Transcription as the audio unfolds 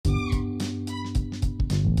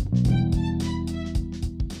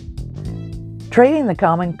Treating the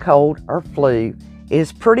common cold or flu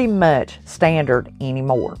is pretty much standard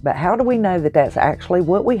anymore, but how do we know that that's actually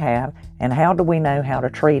what we have, and how do we know how to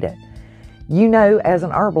treat it? You know, as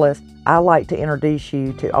an herbalist, I like to introduce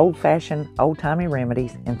you to old-fashioned, old-timey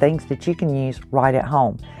remedies and things that you can use right at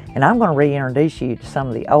home. And I'm going to reintroduce you to some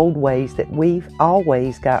of the old ways that we've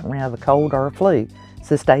always gotten rid of a cold or a flu,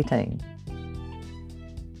 so stay tuned.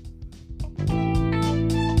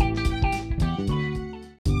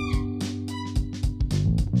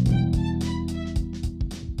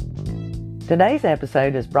 Today's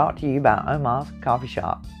episode is brought to you by Oma's Coffee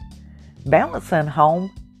Shop. Balancing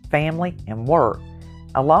home, family, and work,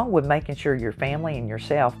 along with making sure your family and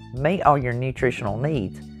yourself meet all your nutritional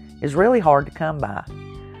needs, is really hard to come by.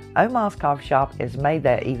 Oma's Coffee Shop has made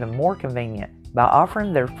that even more convenient by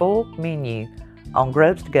offering their full menu on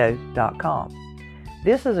grubstogo.com.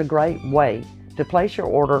 This is a great way to place your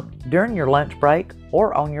order during your lunch break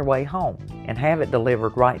or on your way home and have it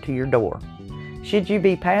delivered right to your door. Should you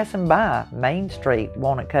be passing by Main Street,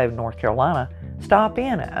 Walnut Cove, North Carolina, stop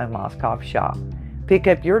in at Oma's Coffee Shop. Pick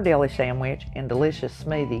up your daily sandwich and delicious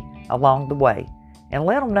smoothie along the way, and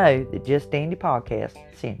let them know that Just Dandy Podcast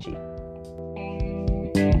sent you.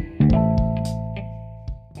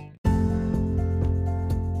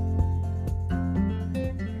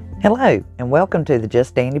 Hello, and welcome to the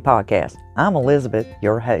Just Dandy Podcast. I'm Elizabeth,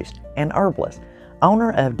 your host and herbalist,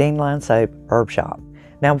 owner of Dandelion Soap Herb Shop.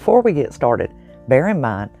 Now, before we get started, bear in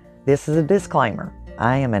mind, this is a disclaimer.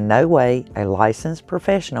 I am in no way a licensed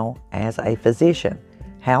professional as a physician.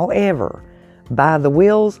 However, by the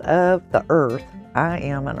wills of the earth, I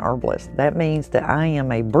am an herbalist. That means that I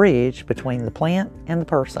am a bridge between the plant and the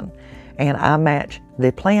person. And I match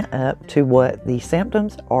the plant up to what the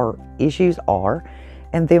symptoms or issues are.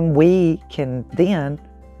 And then we can then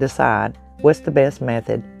decide what's the best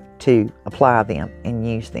method to apply them and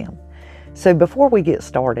use them. So before we get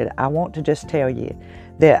started, I want to just tell you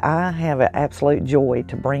that I have an absolute joy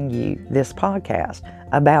to bring you this podcast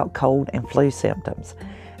about cold and flu symptoms.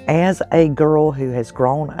 As a girl who has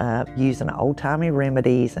grown up using old-timey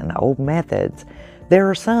remedies and old methods, there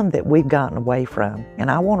are some that we've gotten away from, and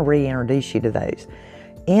I want to reintroduce you to those.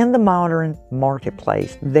 In the modern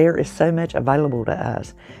marketplace, there is so much available to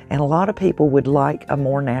us, and a lot of people would like a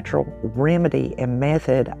more natural remedy and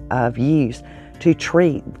method of use to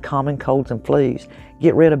treat common colds and flus,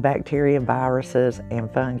 get rid of bacteria, viruses,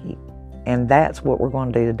 and fungi. And that's what we're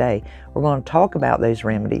going to do today. We're going to talk about those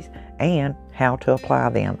remedies and how to apply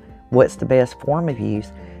them, what's the best form of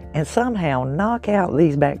use, and somehow knock out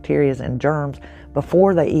these bacteria and germs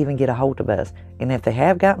before they even get a hold of us. And if they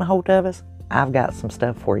have gotten a hold of us, I've got some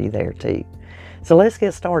stuff for you there too. So let's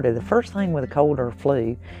get started. The first thing with a cold or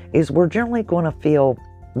flu is we're generally going to feel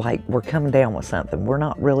like we're coming down with something. We're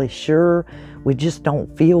not really sure. We just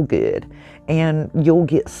don't feel good. And you'll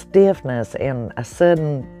get stiffness and a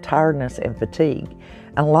sudden tiredness and fatigue.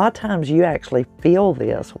 And a lot of times you actually feel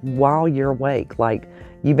this while you're awake. Like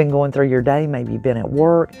you've been going through your day, maybe you've been at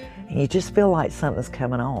work, and you just feel like something's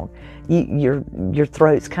coming on. Your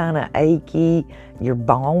throat's kind of achy, your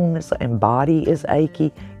bones and body is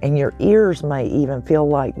achy, and your ears may even feel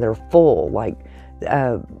like they're full, like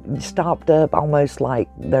stopped up, almost like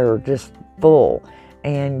they're just full.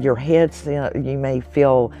 And your head, you may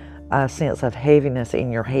feel a sense of heaviness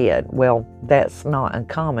in your head. Well, that's not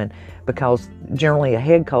uncommon because generally a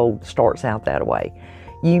head cold starts out that way.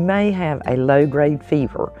 You may have a low-grade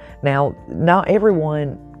fever. Now, not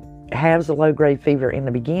everyone has a low-grade fever in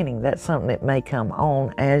the beginning. That's something that may come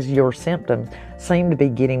on as your symptoms seem to be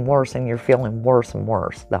getting worse and you're feeling worse and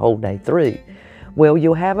worse the whole day through. Well,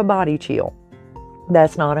 you'll have a body chill.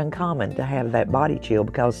 That's not uncommon to have that body chill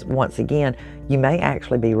because, once again, you may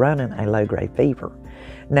actually be running a low-grade fever.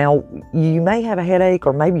 Now, you may have a headache,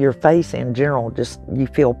 or maybe your face in general, just you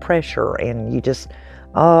feel pressure and you just,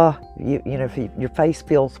 your face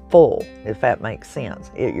feels full, if that makes sense.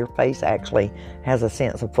 Your face actually has a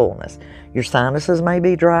sense of fullness. Your sinuses may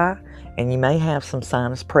be dry, and you may have some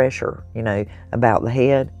sinus pressure, about the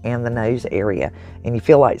head and the nose area, and you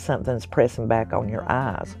feel like something's pressing back on your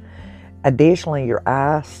eyes. Additionally, your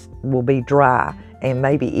eyes will be dry, and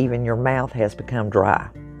maybe even your mouth has become dry.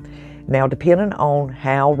 Now, depending on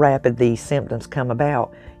how rapid these symptoms come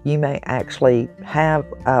about, you may actually have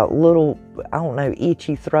a little,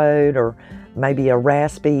 itchy throat, or maybe a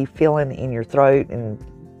raspy feeling in your throat and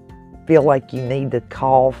feel like you need to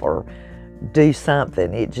cough or do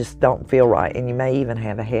something. It just don't feel right, and you may even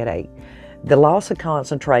have a headache. The loss of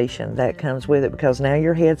concentration that comes with it, because now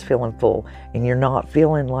your head's feeling full and you're not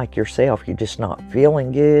feeling like yourself. You're just not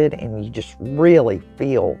feeling good, and you just really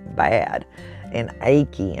feel bad and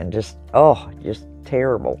achy and just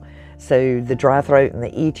terrible. So the dry throat and the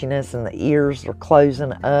itchiness and the ears are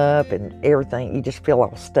closing up and everything, you just feel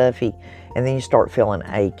all stuffy, and then you start feeling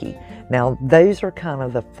achy. Now, those are kind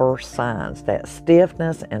of the first signs, that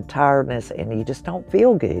stiffness and tiredness, and you just don't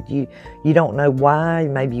feel good. You don't know why.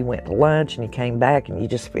 Maybe you went to lunch and you came back and you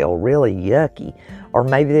just feel really yucky. Or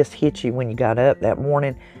maybe this hit you when you got up that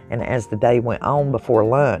morning, and as the day went on before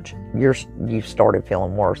lunch, you started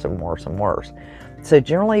feeling worse and worse and worse. So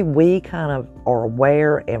generally, we kind of are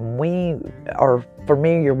aware and we are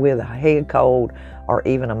familiar with a head cold or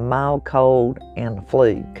even a mild cold and the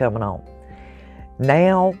flu coming on.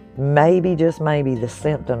 Now, maybe, just maybe, the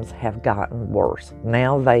symptoms have gotten worse.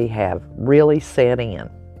 Now they have really set in.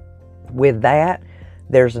 With that,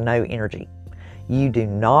 there's no energy. You do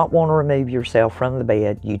not want to remove yourself from the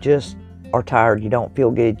bed. You just are tired. You don't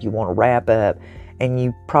feel good. You want to wrap up, and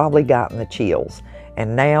you've probably gotten the chills.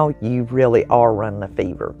 And now you really are running a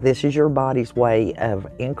fever. This is your body's way of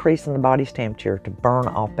increasing the body's temperature to burn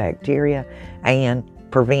off bacteria and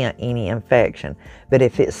prevent any infection. But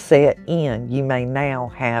if it's set in, you may now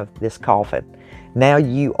have this coughing. Now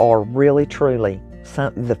you are really, truly,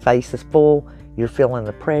 the face is full, you're feeling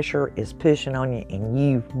the pressure is pushing on you, and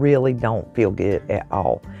you really don't feel good at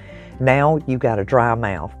all. Now you got a dry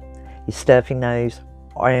mouth, your stuffy nose,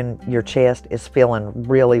 and your chest is feeling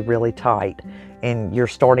really, really tight. And you're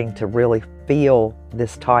starting to really feel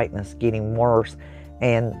this tightness getting worse.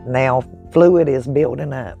 And now fluid is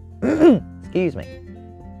building up. Excuse me.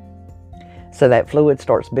 So that fluid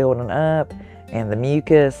starts building up and the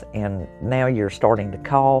mucus, and now you're starting to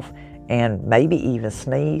cough and maybe even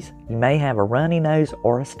sneeze. You may have a runny nose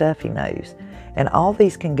or a stuffy nose. And all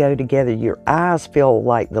these can go together. Your eyes feel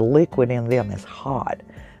like the liquid in them is hot.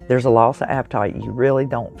 There's a loss of appetite. You really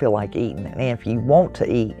don't feel like eating. And if you want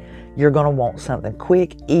to eat, you're going to want something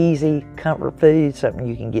quick, easy, comfort food, something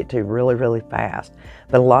you can get to really, really fast.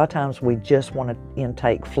 But a lot of times we just want to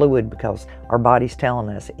intake fluid because our body's telling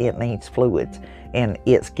us it needs fluids, and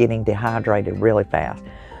it's getting dehydrated really fast.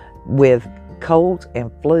 With colds and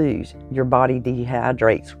flus, your body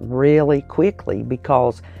dehydrates really quickly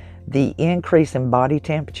because the increase in body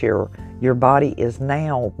temperature, your body is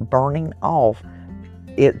now burning off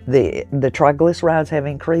the triglycerides have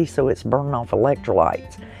increased, so it's burning off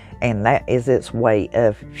electrolytes. And that is its way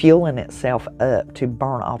of fueling itself up to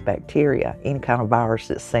burn off bacteria, any kind of virus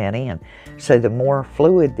that's set in. So the more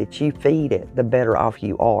fluid that you feed it, the better off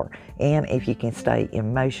you are. And if you can stay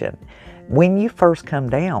in motion. When you first come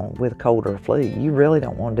down with a cold or a flu, you really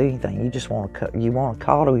don't want to do anything. You just want to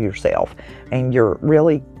coddle yourself. And you're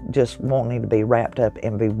really just wanting to be wrapped up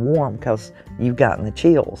and be warm because you've gotten the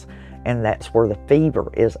chills. And that's where the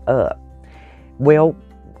fever is up. Well,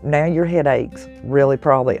 now your headaches really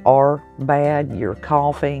probably are bad. You're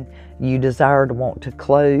coughing. You desire to want to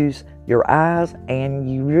close your eyes,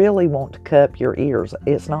 and you really want to cup your ears.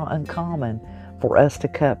 It's not uncommon for us to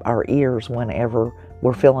cup our ears whenever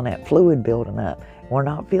we're feeling that fluid building up. We're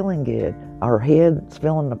not feeling good. Our head's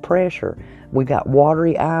feeling the pressure. We got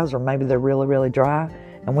watery eyes, or maybe they're really, really dry,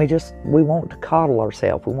 and we want to coddle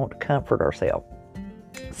ourselves. We want to comfort ourselves.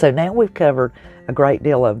 So now we've covered a great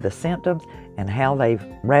deal of the symptoms and how they've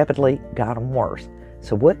rapidly gotten worse.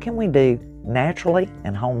 So what can we do naturally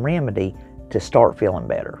and home remedy to start feeling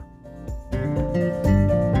better?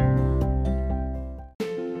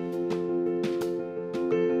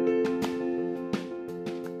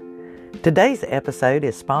 Today's episode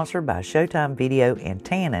is sponsored by Showtime Video and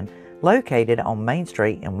Tanning, located on Main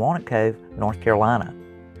Street in Walnut Cove, North Carolina.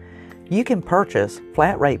 You can purchase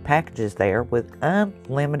flat rate packages there with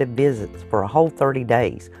unlimited visits for a whole 30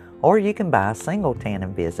 days, or you can buy a single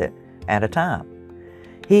tanning visit at a time.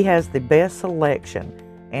 He has the best selection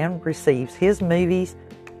and receives his movies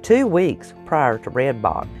 2 weeks prior to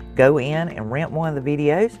Redbox. Go in and rent one of the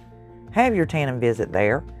videos, have your tanning visit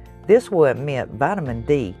there. This will emit vitamin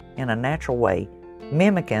D in a natural way,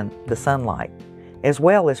 mimicking the sunlight, as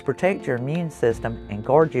well as protect your immune system and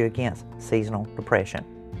guard you against seasonal depression.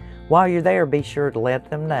 While you're there, be sure to let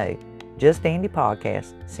them know Just Andy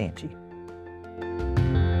Podcast sent you.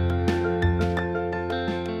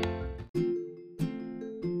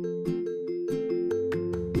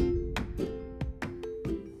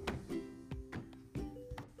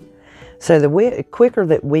 So the quicker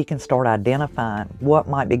that we can start identifying what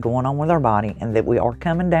might be going on with our body and that we are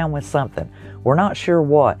coming down with something, we're not sure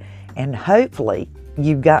what, and hopefully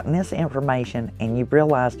you've gotten this information and you've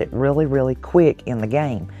realized it really, really quick in the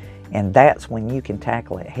game, and that's when you can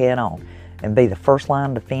tackle it head on and be the first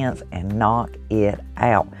line of defense and knock it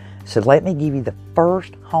out. So let me give you the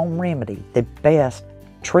first home remedy, the best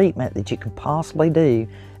treatment that you can possibly do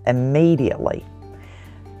immediately.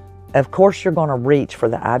 Of course, you're going to reach for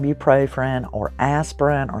the ibuprofen or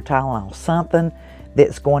aspirin or Tylenol, something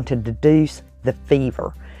that's going to reduce the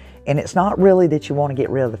fever. And it's not really that you want to get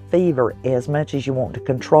rid of the fever as much as you want to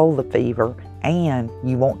control the fever and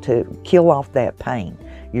you want to kill off that pain.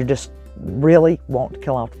 You just really want to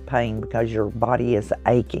kill off the pain because your body is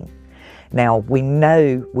aching. Now, we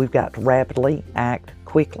know we've got to rapidly act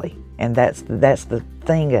quickly, and that's the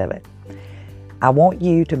thing of it. I want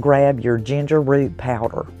you to grab your ginger root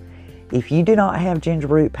powder. If you do not have ginger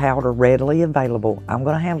root powder readily available, I'm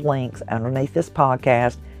going to have links underneath this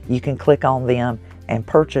podcast. You can click on them and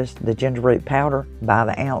purchase the ginger root powder by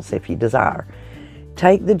the ounce if you desire.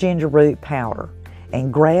 Take the ginger root powder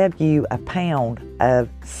and grab you a pound of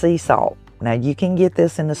sea salt. Now, you can get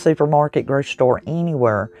this in the supermarket, grocery store,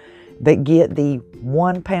 anywhere, but get the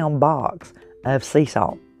 1 pound box of sea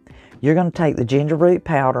salt. You're going to take the ginger root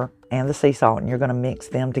powder and the sea salt and you're going to mix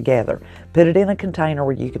them together. Put it in a container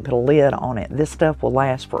where you can put a lid on it. This stuff will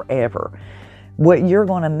last forever. What you're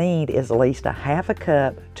going to need is at least a half a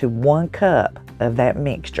cup to 1 cup of that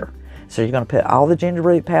mixture. So you're going to put all the ginger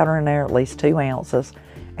root powder in there, at least 2 ounces,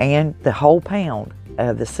 and the whole pound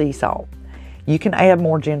of the sea salt. You can add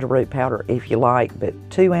more ginger root powder if you like, but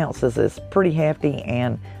 2 ounces is pretty hefty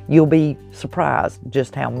and you'll be surprised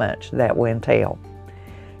just how much that will entail.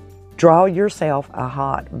 Draw yourself a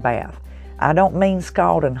hot bath. I don't mean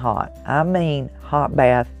scalding hot. I mean hot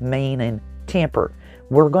bath, meaning tempered.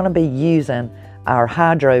 We're going to be using our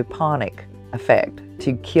hydroponic effect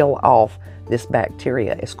to kill off this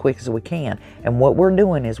bacteria as quick as we can. And what we're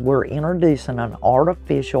doing is we're introducing an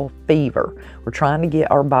artificial fever. We're trying to get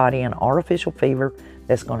our body an artificial fever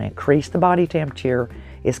that's going to increase the body temperature.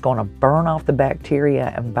 It's going to burn off the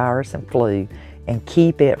bacteria and virus and flu and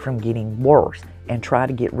keep it from getting worse, and try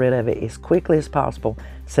to get rid of it as quickly as possible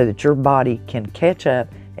so that your body can catch up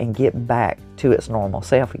and get back to its normal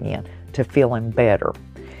self again, to feeling better.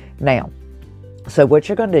 Now, so what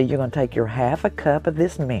you're going to do, you're going to take your half a cup of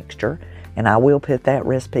this mixture, and I will put that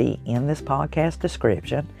recipe in this podcast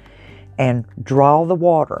description, and draw the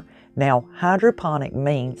water. Now, hydroponic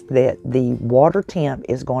means that the water temp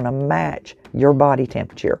is going to match your body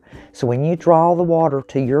temperature. So when you draw the water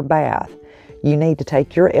to your bath, you need to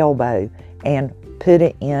take your elbow and put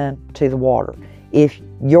it into the water. If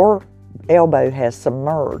your elbow has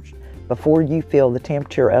submerged before you feel the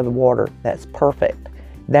temperature of the water, that's perfect.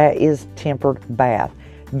 That is tempered bath.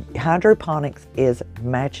 Hydroponics is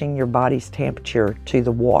matching your body's temperature to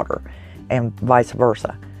the water and vice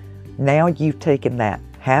versa. Now you've taken that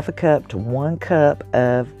half a cup to 1 cup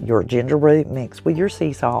of your ginger root mixed with your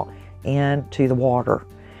sea salt into the water.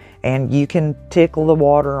 And you can tickle the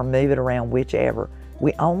water or move it around, whichever.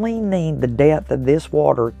 We only need the depth of this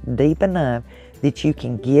water deep enough that you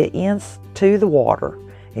can get into the water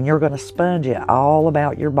and you're going to sponge it all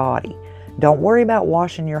about your body. Don't worry about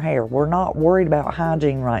washing your hair. We're not worried about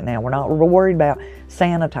hygiene right now. We're not worried about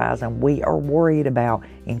sanitizing. We are worried about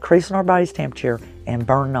increasing our body's temperature and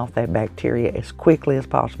burning off that bacteria as quickly as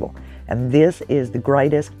possible. And this is the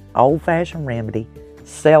greatest old-fashioned remedy,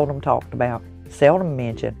 seldom talked about, seldom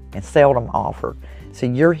mentioned, and seldom offered. So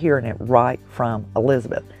you're hearing it right from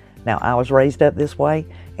Elizabeth. Now, I was raised up this way,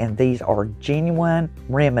 and these are genuine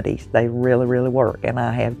remedies. They really, really work. And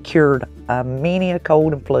I have cured many a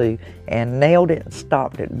cold and flu and nailed it and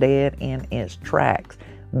stopped it dead in its tracks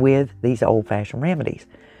with these old-fashioned remedies.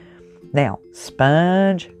 Now,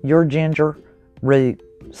 sponge your ginger root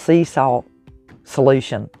sea salt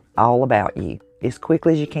solution all about you as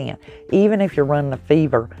quickly as you can. Even if you're running a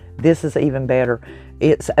fever, this is even better.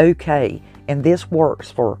 It's okay. And this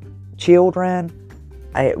works for children.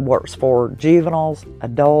 It works for juveniles,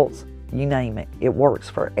 adults, you name it. It works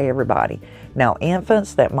for everybody. Now,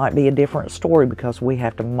 infants, that might be a different story because we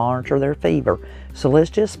have to monitor their fever. So let's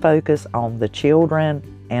just focus on the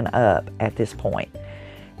children and up at this point.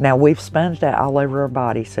 Now, we've sponged that all over our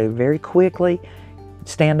body. So very quickly,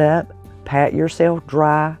 stand up, pat yourself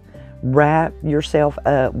dry, wrap yourself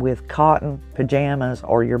up with cotton pajamas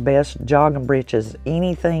or your best jogging breeches,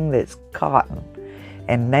 anything that's cotton.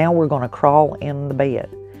 And now we're going to crawl in the bed.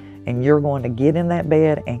 And you're going to get in that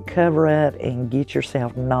bed and cover up and get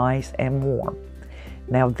yourself nice and warm.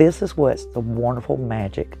 Now, this is what's the wonderful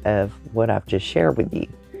magic of what I've just shared with you.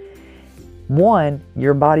 One,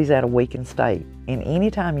 your body's at a weakened state. And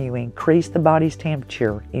anytime you increase the body's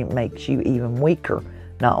temperature, it makes you even weaker.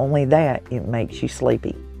 Not only that, it makes you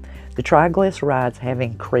sleepy. The triglycerides have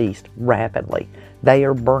increased rapidly. They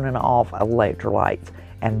are burning off electrolytes,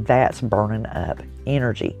 and that's burning up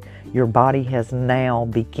energy. Your body has now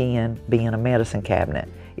begun being a medicine cabinet.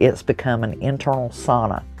 It's become an internal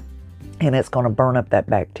sauna, and it's going to burn up that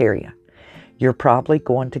bacteria. you're probably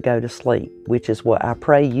going to go to sleep, which is what I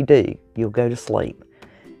pray you do. You'll go to sleep.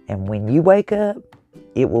 And when you wake up,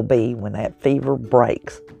 it will be when that fever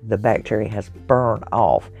breaks, the bacteria has burned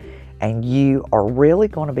off, and you are really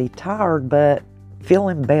going to be tired but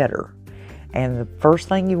feeling better. And the first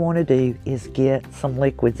thing you want to do is get some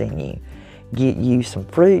liquids in you. Get you some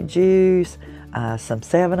fruit juice, some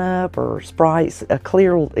 7-Up or Sprite.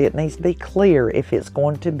 It needs to be clear if it's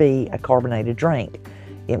going to be a carbonated drink.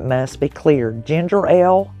 It must be clear. Ginger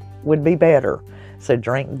ale would be better. So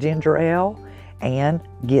drink ginger ale and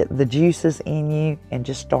get the juices in you and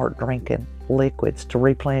just start drinking liquids to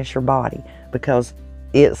replenish your body, because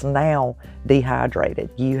it's now dehydrated.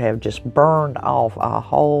 You have just burned off a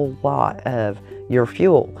whole lot of your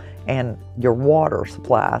fuel and your water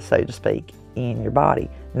supply, so to speak, in your body.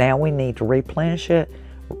 Now we need to replenish it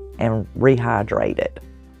and rehydrate it.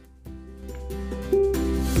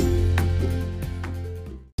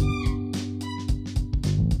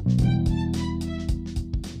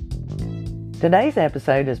 Today's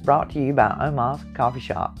episode is brought to you by Oma's Coffee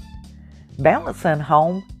Shop. Balancing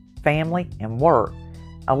home, family, and work,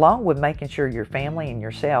 along with making sure your family and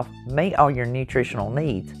yourself meet all your nutritional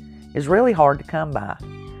needs, is really hard to come by.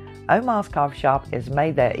 Oma's Coffee Shop has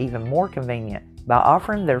made that even more convenient by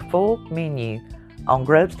offering their full menu on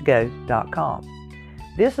grubstogo.com.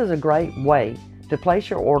 This is a great way to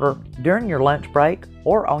place your order during your lunch break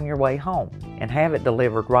or on your way home and have it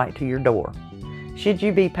delivered right to your door. Should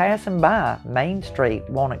you be passing by Main Street,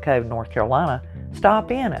 Walnut Cove, North Carolina,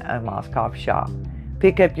 stop in at Oma's Coffee Shop.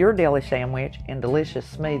 Pick up your daily sandwich and delicious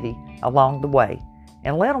smoothie along the way,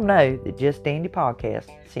 and let them know that Just Dandy Podcast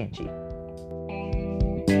sent you.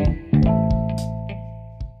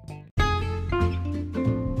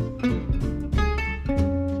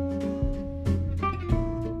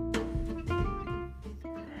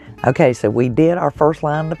 Okay, so we did our first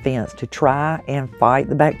line of defense to try and fight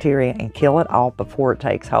the bacteria and kill it off before it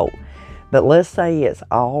takes hold. But let's say it's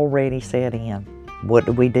already set in. What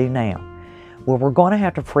do we do now? Well, we're going to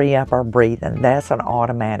have to free up our breathing. That's an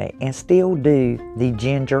automatic. And still do the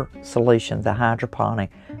ginger solution, the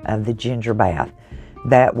hydroponic of the ginger bath.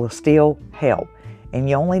 That will still help. And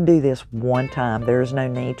you only do this one time. There's no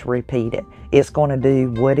need to repeat it. It's going to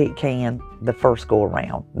do what it can the first go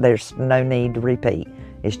around. There's no need to repeat.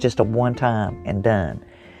 It's just a one time and done.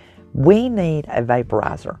 We need a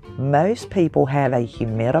vaporizer. Most people have a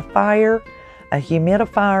humidifier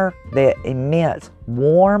that emits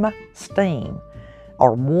warm steam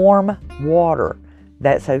or warm water.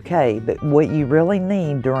 That's okay, but what you really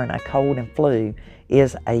need during a cold and flu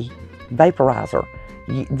is a vaporizer.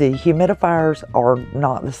 The humidifiers are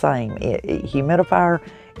not the same. Humidifier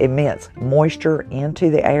emits moisture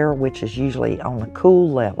into the air, which is usually on a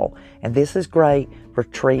cool level, and this is great for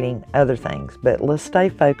treating other things. But let's stay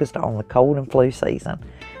focused on the cold and flu season.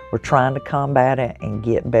 We're trying to combat it and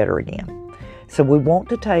get better again. So we want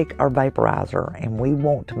to take our vaporizer and we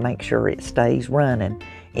want to make sure it stays running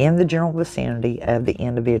in the general vicinity of the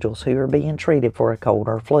individuals who are being treated for a cold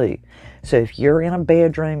or flu. So if you're in a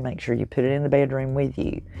bedroom, make sure you put it in the bedroom with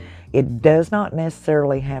you. It does not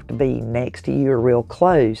necessarily have to be next to you or real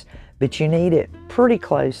close, but you need it pretty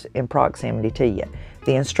close in proximity to you.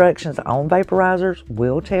 The instructions on vaporizers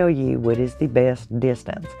will tell you what is the best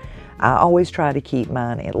distance. I always try to keep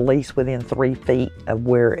mine at least within 3 feet of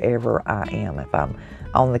wherever I am, if I'm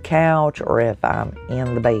on the couch or if I'm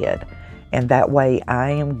in the bed. And that way I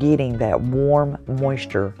am getting that warm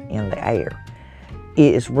moisture in the air.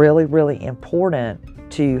 It is really, really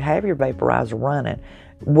important to have your vaporizer running.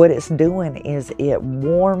 What it's doing is it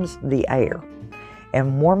warms the air.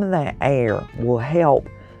 And warming that air will help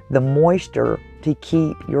the moisture to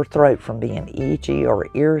keep your throat from being itchy or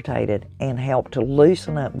irritated and help to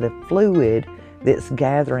loosen up the fluid that's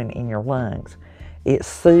gathering in your lungs. It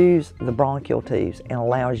soothes the bronchial tubes and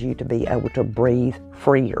allows you to be able to breathe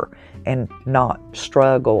freer and not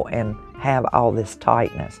struggle and have all this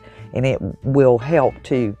tightness. And it will help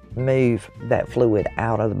to move that fluid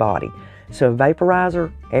out of the body. So a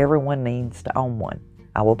vaporizer, everyone needs to own one.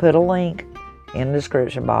 I will put a link in the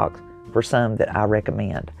description box for some that I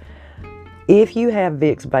recommend. If you have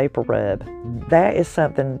Vicks Vapor Rub, that is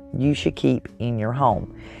something you should keep in your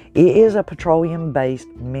home. It is a petroleum-based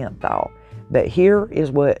menthol, but here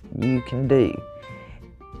is what you can do.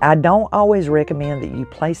 I don't always recommend that you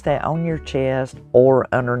place that on your chest or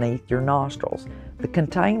underneath your nostrils. The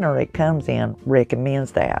container it comes in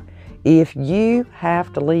recommends that. If you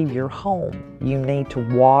have to leave your home, you need to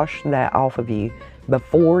wash that off of you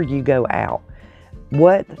before you go out.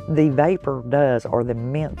 What the vapor does, or the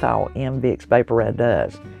menthol in Vicks Vapor Rub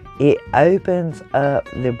does, it opens up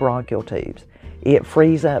the bronchial tubes. It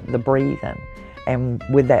frees up the breathing. And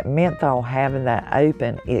with that menthol having that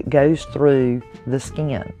open, it goes through the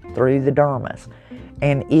skin, through the dermis.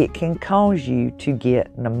 And it can cause you to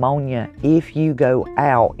get pneumonia if you go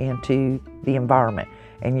out into the environment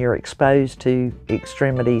and you're exposed to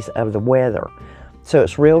extremities of the weather. So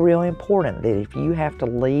it's real important that if you have to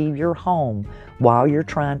leave your home while you're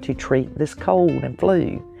trying to treat this cold and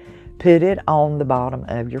flu, put it on the bottom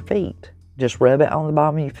of your feet. Just rub it on the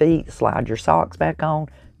bottom of your feet, slide your socks back on.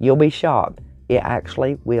 You'll be shocked. It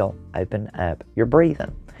actually will open up your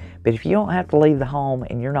breathing. But if you don't have to leave the home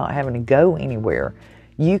and you're not having to go anywhere,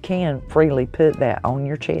 you can freely put that on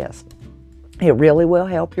your chest. It really will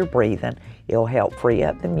help your breathing. It'll help free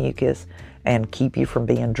up the mucus and keep you from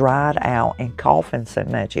being dried out and coughing so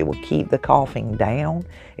much. It will keep the coughing down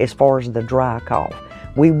as far as the dry cough.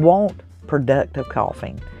 We want productive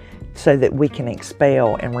coughing so that we can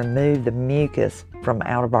expel and remove the mucus from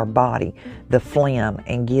out of our body, the phlegm,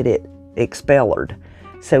 and get it expelled.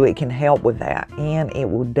 So it can help with that, and it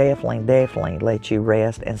will definitely let you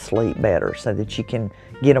rest and sleep better so that you can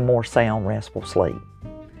get a more sound, restful sleep.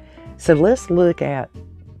 So let's look at,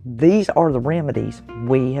 these are the remedies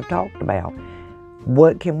we have talked about.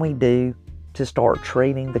 What can we do to start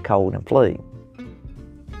treating the cold and flu?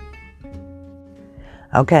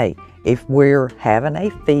 Okay, if we're having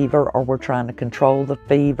a fever or we're trying to control the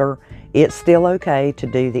fever, it's still okay to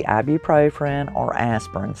do the ibuprofen or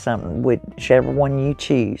aspirin, something, whichever one you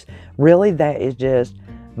choose. Really, that is just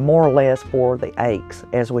more or less for the aches,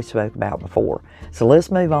 as we spoke about before. So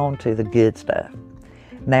let's move on to the good stuff.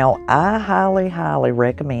 Now, I highly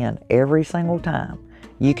recommend every single time.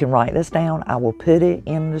 You can write this down. I will put it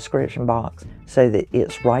in the description box so that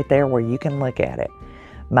it's right there where you can look at it.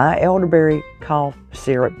 My elderberry cough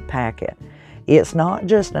syrup packet. It's not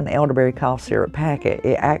just an elderberry cough syrup packet.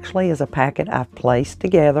 It actually is a packet I've placed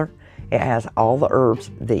together. It has all the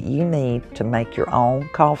herbs that you need to make your own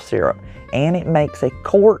cough syrup. And it makes a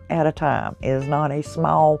quart at a time. It is not a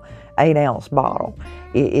small 8-ounce bottle.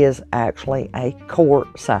 It is actually a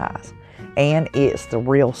quart size. And it's the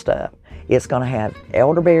real stuff. It's going to have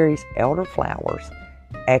elderberries, elderflowers,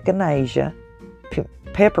 echinacea,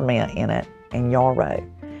 peppermint in it, and yarrow.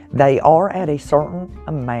 They are at a certain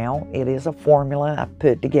amount. It is a formula I've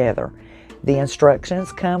put together. The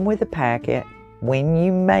instructions come with the packet. When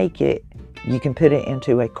you make it, you can put it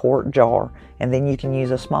into a quart jar, and then you can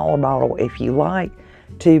use a smaller bottle if you like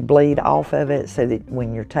to bleed off of it so that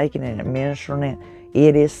when you're taking it and administering it,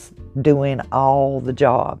 it is doing all the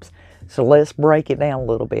jobs. So let's break it down a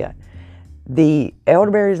little bit. The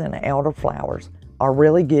elderberries and the elderflowers are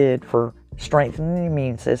really good for strengthening the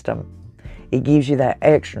immune system. It gives you that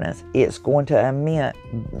extraness. It's going to emit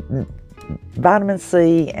vitamin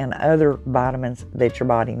C and other vitamins that your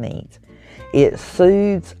body needs. It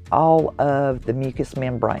soothes all of the mucous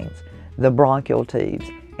membranes, the bronchial tubes,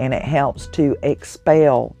 and it helps to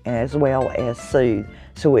expel as well as soothe.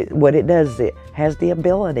 So what it does is it has the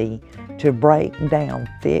ability to break down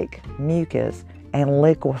thick mucus and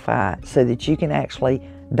liquefy it so that you can actually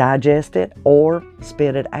digest it or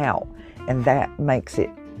spit it out. And that makes it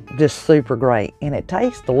just super great, and it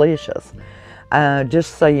tastes delicious.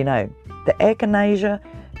 Just so you know, the echinacea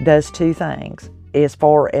does two things as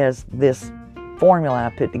far as this formula I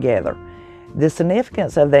put together. The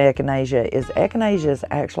significance of the echinacea is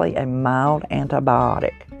actually a mild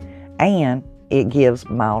antibiotic, and it gives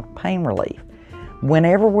mild pain relief.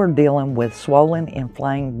 Whenever we're dealing with swollen,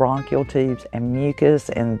 inflamed bronchial tubes and mucus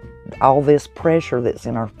and all this pressure that's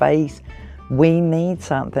in our face, we need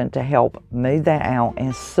something to help move that out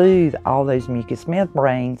and soothe all those mucous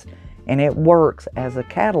membranes, and it works as a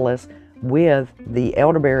catalyst with the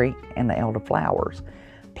elderberry and the elderflowers.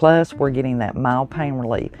 Plus, we're getting that mild pain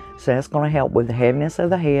relief, so that's going to help with the heaviness of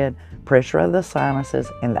the head, pressure of the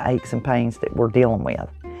sinuses, and the aches and pains that we're dealing with.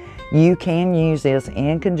 You can use this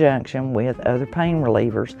in conjunction with other pain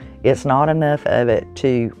relievers. It's not enough of it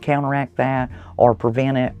to counteract that or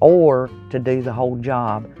prevent it or to do the whole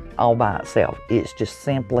job all by itself. It's just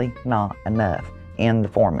simply not enough in the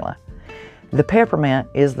formula. The peppermint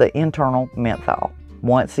is the internal menthol.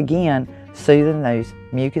 Once again, soothing those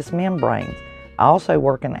mucous membranes, also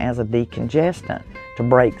working as a decongestant to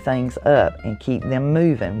break things up and keep them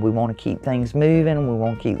moving. We want to keep things moving. We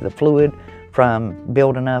want to keep the fluid from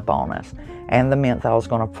building up on us. And the menthol is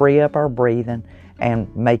going to free up our breathing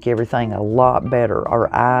and make everything a lot better.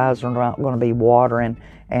 Our eyes are not going to be watering,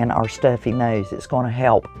 and our stuffy nose. It's going to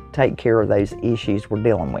help take care of those issues we're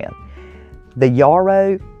dealing with. The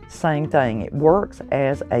yarrow, same thing. It works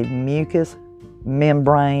as a mucus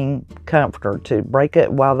membrane comforter to break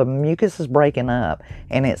it while the mucus is breaking up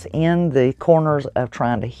and it's in the corners of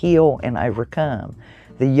trying to heal and overcome.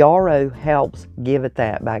 The yarrow helps give it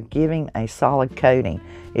that by giving a solid coating.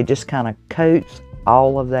 It just kind of coats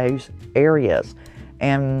all of those areas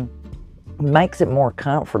and makes it more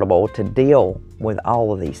comfortable to deal with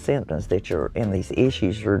all of these symptoms that you're in, these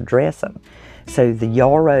issues you're addressing. So the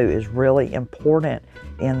yarrow is really important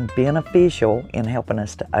and beneficial in helping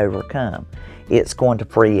us to overcome. It's going to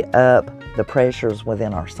free up the pressures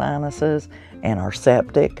within our sinuses and our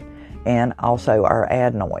septic and also our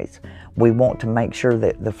adenoids. We want to make sure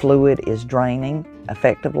that the fluid is draining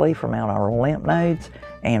effectively from out our lymph nodes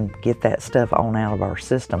and get that stuff on out of our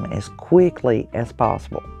system as quickly as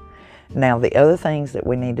possible. Now, the other things that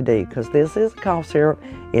we need to do, because this is a cough syrup,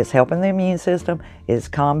 it's helping the immune system, it's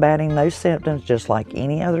combating those symptoms just like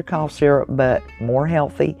any other cough syrup, but more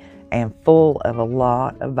healthy and full of a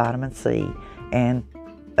lot of vitamin C and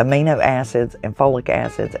amino acids and folic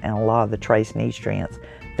acids and a lot of the trace nutrients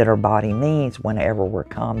that our body needs whenever we're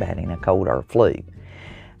combating a cold or a flu.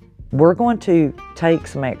 We're going to take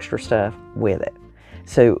some extra stuff with it.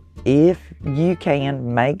 So if you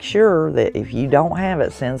can, make sure that if you don't have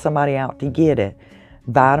it, send somebody out to get it.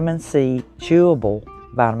 Vitamin C, chewable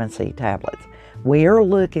vitamin C tablets. We are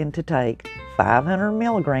looking to take 500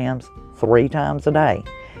 milligrams 3 times a day.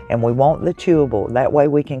 And we want the chewable. That way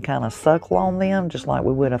we can kind of suckle on them just like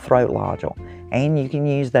we would a throat lozenge. And you can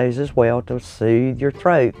use those as well to soothe your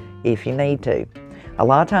throat if you need to. A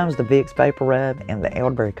lot of times the Vicks Vapor Rub and the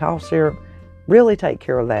elderberry cough syrup really take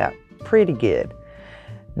care of that pretty good.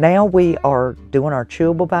 Now we are doing our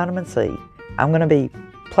chewable vitamin C. I'm going to be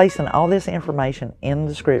placing all this information in the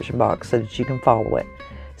description box so that you can follow it.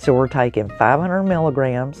 So we're taking 500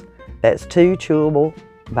 milligrams, that's 2 chewable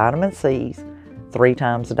vitamin C's 3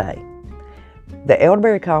 times a day. The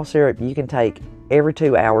elderberry cough syrup you can take every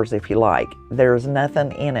 2 hours if you like. There's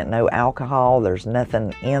nothing in it, no alcohol, there's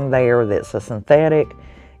nothing in there that's a synthetic,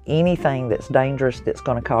 anything that's dangerous that's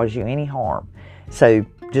going to cause you any harm. So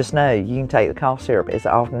just know you can take the cough syrup as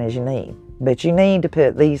often as you need, but you need to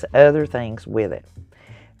put these other things with it.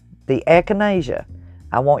 The echinacea,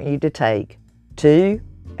 I want you to take 2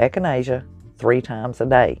 echinacea 3 times a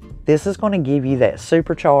day. This is going to give you that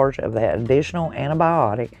supercharge of that additional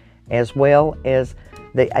antibiotic as well as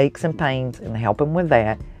the aches and pains and helping with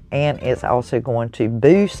that, and it's also going to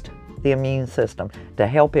boost the immune system to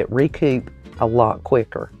help it recoup a lot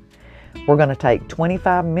quicker. We're going to take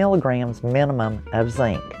 25 milligrams minimum of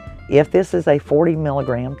zinc. If this is a 40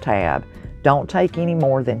 milligram tab, don't take any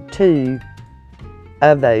more than 2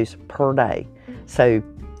 of those per day. So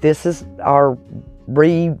this is our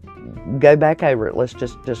go back over it. Let's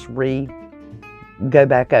just go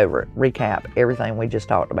back over it, recap everything we just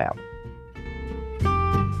talked about.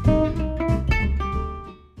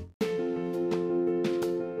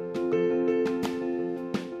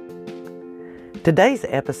 Today's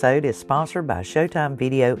episode is sponsored by Showtime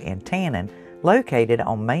Video and Tanning, located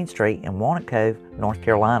on Main Street in Walnut Cove, North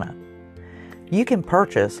Carolina. You can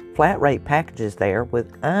purchase flat rate packages there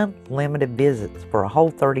with unlimited visits for a whole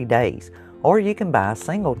 30 days, or you can buy a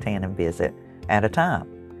single tanning visit at a time.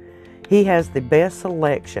 He has the best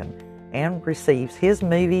selection and receives his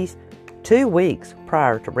movies 2 weeks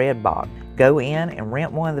prior to Redbox. Go in and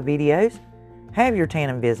rent one of the videos, have your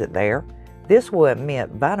tanning visit there. This will emit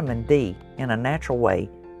vitamin D in a natural way,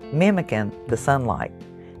 mimicking the sunlight,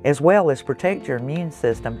 as well as protect your immune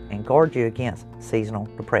system and guard you against seasonal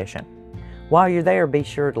depression. While you're there, be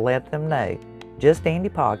sure to let them know Just Andy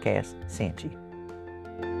Podcast sent you.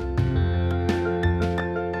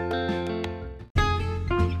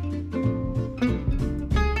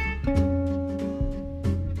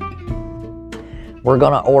 We're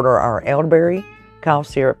going to order our elderberry cough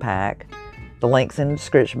syrup pack. The link's in the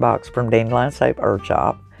description box from Dandelion Soap Herb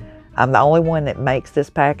Shop. I'm the only one that makes this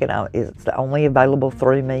packet. It's only available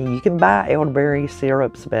through me. You can buy elderberry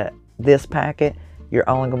syrups, but this packet, you're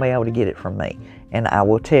only going to be able to get it from me. And I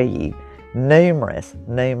will tell you numerous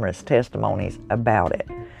testimonies about it.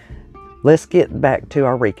 Let's get back to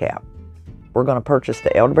our recap. We're going to purchase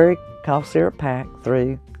the elderberry cough syrup pack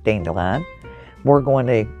through Dandelion. We're going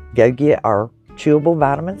to go get our chewable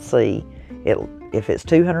vitamin C. If it's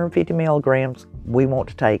 250 milligrams, we want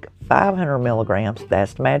to take 500 milligrams,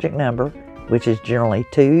 that's the magic number, which is generally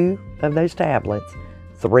 2 of those tablets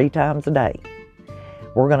 3 times a day.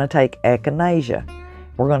 We're going to take echinacea.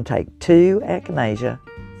 We're going to take 2 echinacea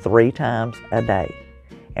 3 times a day.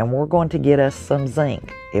 And we're going to get us some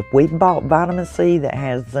zinc. If we bought vitamin C that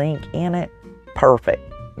has zinc in it,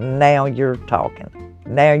 perfect. Now you're talking.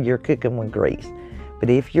 Now you're cooking with grease. But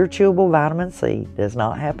if your chewable vitamin C does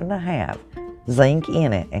not happen to have zinc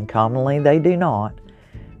in it, and commonly they do not,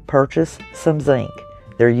 purchase some zinc.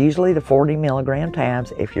 They're usually the 40 milligram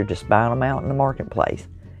tabs if you're just buying them out in the marketplace.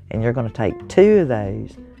 And you're going to take 2 of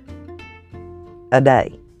those a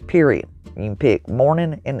day, period. You can pick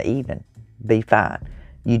morning and evening, be fine.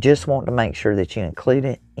 You just want to make sure that you include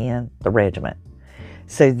it in the regimen.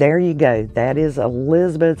 So there you go. That is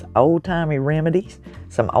Elizabeth's old-timey remedies,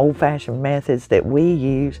 some old-fashioned methods that we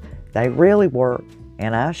use. They really work,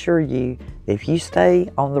 and I assure you, if you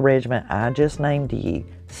stay on the regimen I just named to you,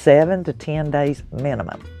 7 to 10 days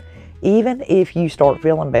minimum. Even if you start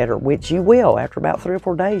feeling better, which you will, after about 3 or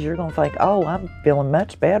 4 days, you're going to think, oh, I'm feeling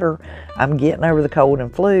much better. I'm getting over the cold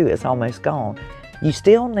and flu. It's almost gone. You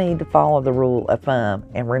still need to follow the rule of thumb.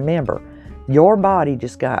 And remember, your body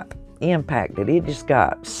just got impacted. It just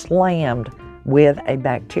got slammed with a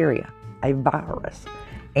bacteria, a virus.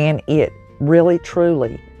 And it really,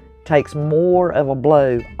 truly takes more of a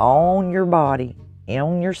blow on your body,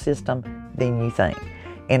 on your system, than you think.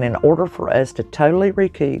 And in order for us to totally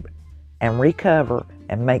recoup and recover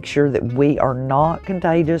and make sure that we are not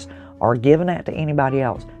contagious or giving that to anybody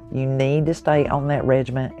else, you need to stay on that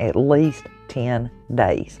regimen at least 10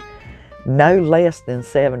 days. No less than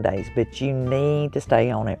 7 days, but you need to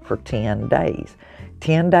stay on it for 10 days.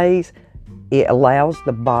 10 days, it allows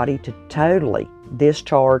the body to totally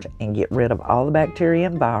discharge and get rid of all the bacteria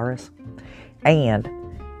and virus, and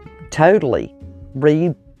totally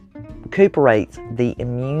recuperates the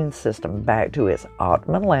immune system back to its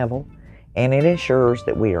optimum level, and it ensures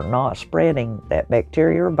that we are not spreading that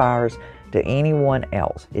bacteria or virus to anyone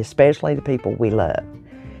else, especially the people we love.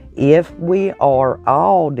 If we are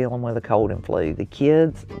all dealing with a cold and flu, the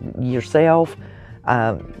kids, yourself,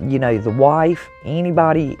 the wife,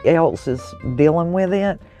 anybody else is dealing with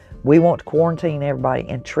it, we want to quarantine everybody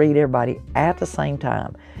and treat everybody at the same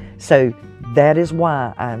time. So that is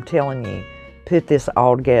why I'm telling you, put this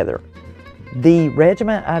all together. The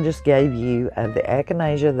regimen I just gave you of the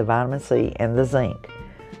echinacea, the vitamin C, and the zinc,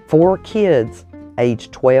 for kids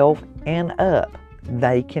age 12 and up,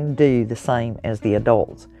 they can do the same as the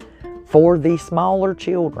adults. For the smaller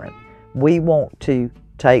children, we want to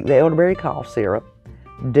take the elderberry cough syrup,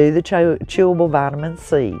 do the chewable vitamin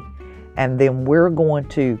C, and then we're going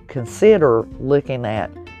to consider looking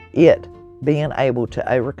at it being able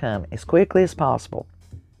to overcome as quickly as possible.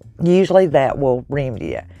 Usually that will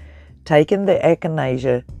remedy it. Taking the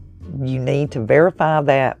echinacea, you need to verify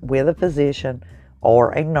that with a physician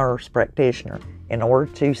or a nurse practitioner in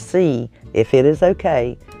order to see if it is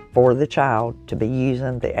okay for the child to be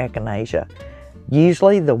using the echinacea.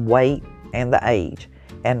 Usually the weight and the age.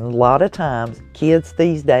 And a lot of times, kids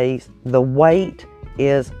these days, the weight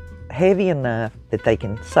is heavy enough that they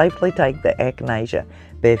can safely take the echinacea.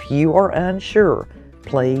 But if you are unsure,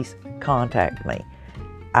 please contact me.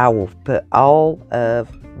 I will put all of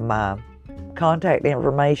my contact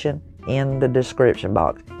information in the description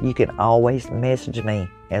box. You can always message me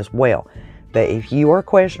as well. But if you are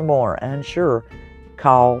questionable or unsure,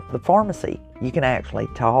 call the pharmacy. You can actually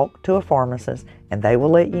talk to a pharmacist and they will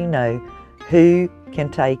let you know who can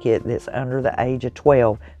take it that's under the age of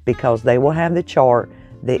 12, because they will have the chart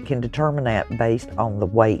that can determine that based on the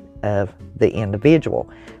weight of the individual.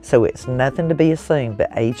 So it's nothing to be assumed, but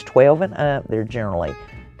age 12 and up, they're generally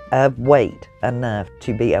of weight enough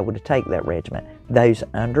to be able to take that regimen. Those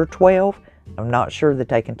under 12, I'm not sure that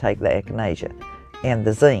they can take the echinacea and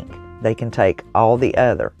the zinc. They can take all the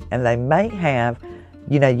other. And they may have,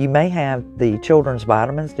 you may have the children's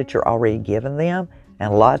vitamins that you're already giving them,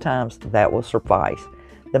 and a lot of times that will suffice.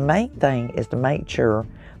 The main thing is to make sure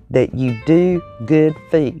that you do good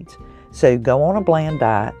foods. So go on a bland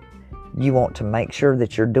diet. You want to make sure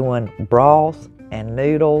that you're doing broth and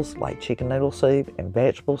noodles like chicken noodle soup and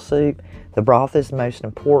vegetable soup. The broth is most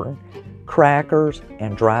important. Crackers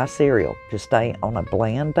and dry cereal. Just stay on a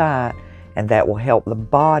bland diet, and that will help the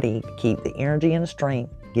body keep the energy and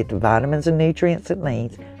strength, get the vitamins and nutrients it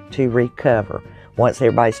needs to recover. Once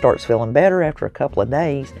everybody starts feeling better after a couple of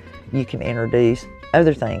days, you can introduce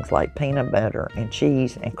other things like peanut butter and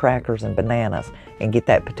cheese and crackers and bananas and get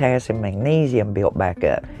that potassium, magnesium built back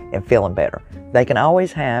up and feeling better. They can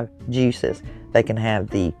always have juices. They can have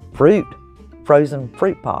the fruit, frozen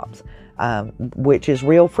fruit pops, which is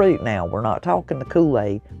real fruit now. We're not talking the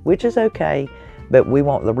Kool-Aid, which is okay, but we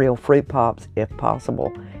want the real fruit pops if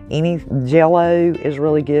possible. Any Jell-O is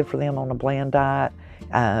really good for them on a bland diet.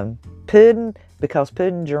 Pudding, because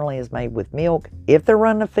pudding generally is made with milk. If they're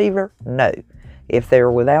running a fever, no. If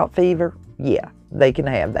they're without fever, yeah, they can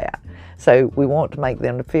have that. So we want to make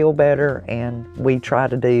them to feel better, and we try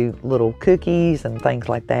to do little cookies and things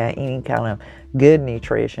like that, any kind of good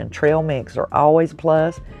nutrition. Trail mix are always a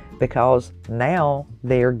plus. because now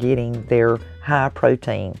they're getting their high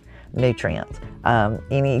protein nutrients.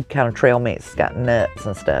 Any kind of trail mix has got nuts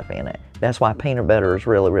and stuff in it. That's why peanut butter is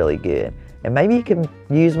really, really good. And maybe you can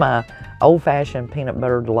use my old-fashioned peanut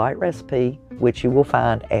butter delight recipe, which you will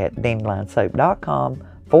find at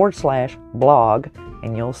dandelionsoap.com/blog,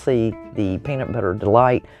 and you'll see the peanut butter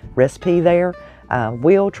delight recipe there.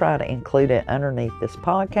 We'll try to include it underneath this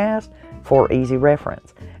podcast for easy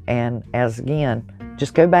reference. And as again,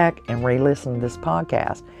 just go back and re-listen to this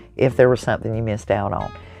podcast if there was something you missed out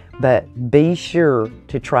on. But be sure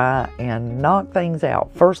to try and knock things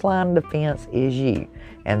out. First line of defense is you,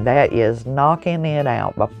 and that is knocking it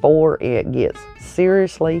out before it gets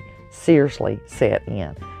seriously set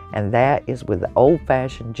in. And that is with the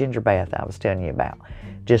old-fashioned ginger bath I was telling you about.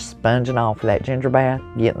 Just sponging off of that ginger bath,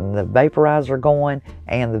 getting the vaporizer going,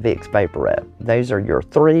 and the Vicks Vapor Rub. Those are your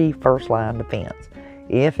 3 first-line defense.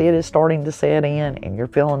 If it is starting to set in and you're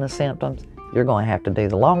feeling the symptoms, you're going to have to do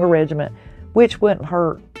the longer regimen, which wouldn't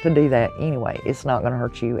hurt to do that anyway. It's not going to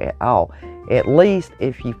hurt you at all. At least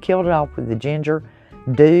if you've killed it off with the ginger,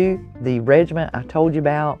 do the regimen I told you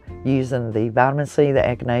about using the vitamin C, the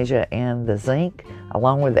echinacea, and the zinc,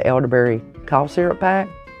 along with the elderberry cough syrup pack,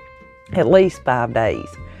 at least 5 days.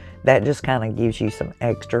 That just kind of gives you some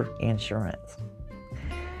extra insurance.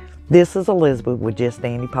 This is Elizabeth with Just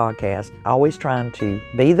Dandy Podcast, always trying to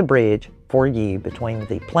be the bridge for you between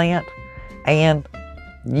the plant and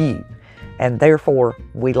you. And therefore,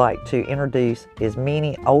 we like to introduce as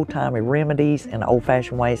many old-timey remedies and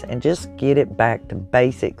old-fashioned ways and just get it back to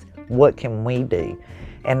basics. What can we do?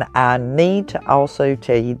 And I need to also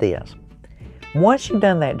tell you this. Once you've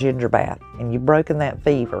done that ginger bath and you've broken that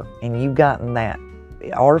fever and you've gotten that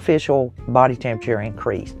artificial body temperature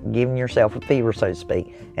increased, giving yourself a fever, so to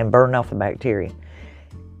speak, and burning off the bacteria,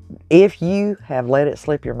 if you have let it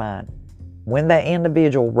slip your mind, when that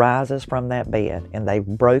individual rises from that bed and they've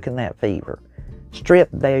broken that fever, strip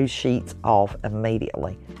those sheets off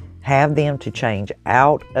immediately. Have them to change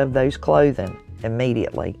out of those clothing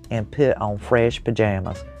immediately and put on fresh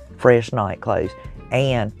pajamas, fresh night clothes,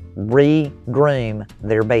 and re-groom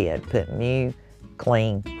their bed. Put new,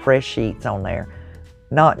 clean, fresh sheets on there.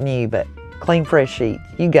 Not new, but clean, fresh sheets.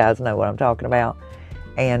 You guys know what I'm talking about.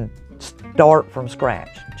 And start from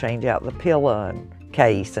scratch. Change out the pillow and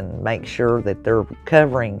case and make sure that their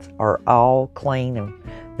coverings are all clean and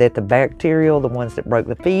that the bacterial, the ones that broke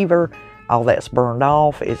the fever, all that's burned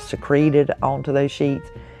off, is secreted onto those sheets,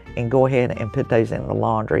 and go ahead and put those in the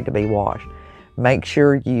laundry to be washed. Make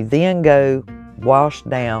sure you then go wash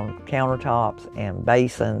down countertops and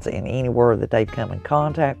basins and anywhere that they've come in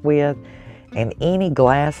contact with, and any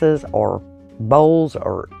glasses or bowls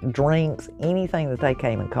or drinks, anything that they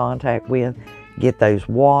came in contact with, get those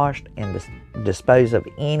washed and dispose of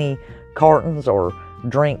any cartons or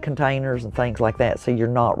drink containers and things like that, so you're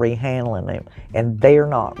not rehandling them and they're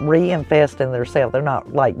not reinfesting themselves. They're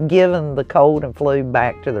not like giving the cold and flu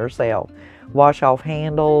back to themselves. Wash off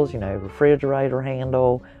handles, refrigerator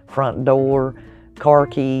handle, front door, car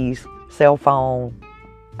keys, cell phone,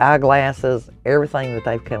 eyeglasses, everything that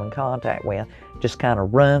they've come in contact with. Just kind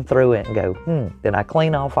of run through it and go, did I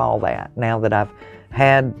clean off all that now that I've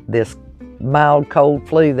had this mild cold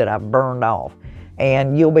flu that I've burned off?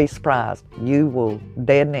 And you'll be surprised. You will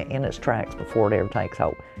deaden it in its tracks before it ever takes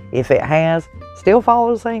hold. If it has, still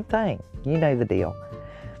follow the same thing. You know the deal.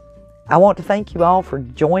 I want to thank you all for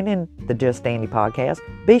joining the Just Dandy podcast.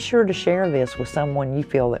 Be sure to share this with someone you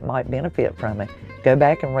feel that might benefit from it. Go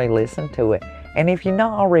back and re-listen to it. And if you're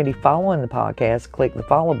not already following the podcast, click the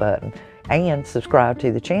follow button and subscribe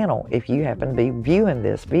to the channel if you happen to be viewing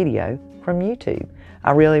this video from YouTube.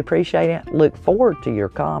 I really appreciate it. Look forward to your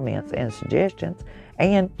comments and suggestions.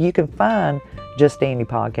 And you can find Just Dandy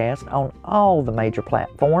Podcast on all the major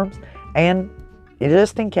platforms. And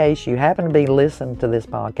just in case you happen to be listening to this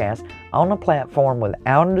podcast on a platform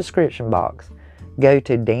without a description box, go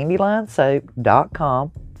to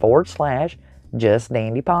dandelionsoap.com/Just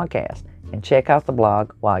Dandy Podcast and check out the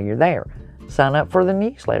blog while you're there. Sign up for the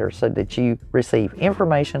newsletter so that you receive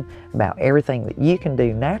information about everything that you can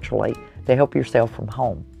do naturally to help yourself from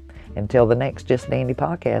home. Until the next Just Dandy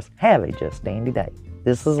podcast, have a Just Dandy day.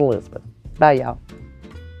 This is Elizabeth. Bye, y'all.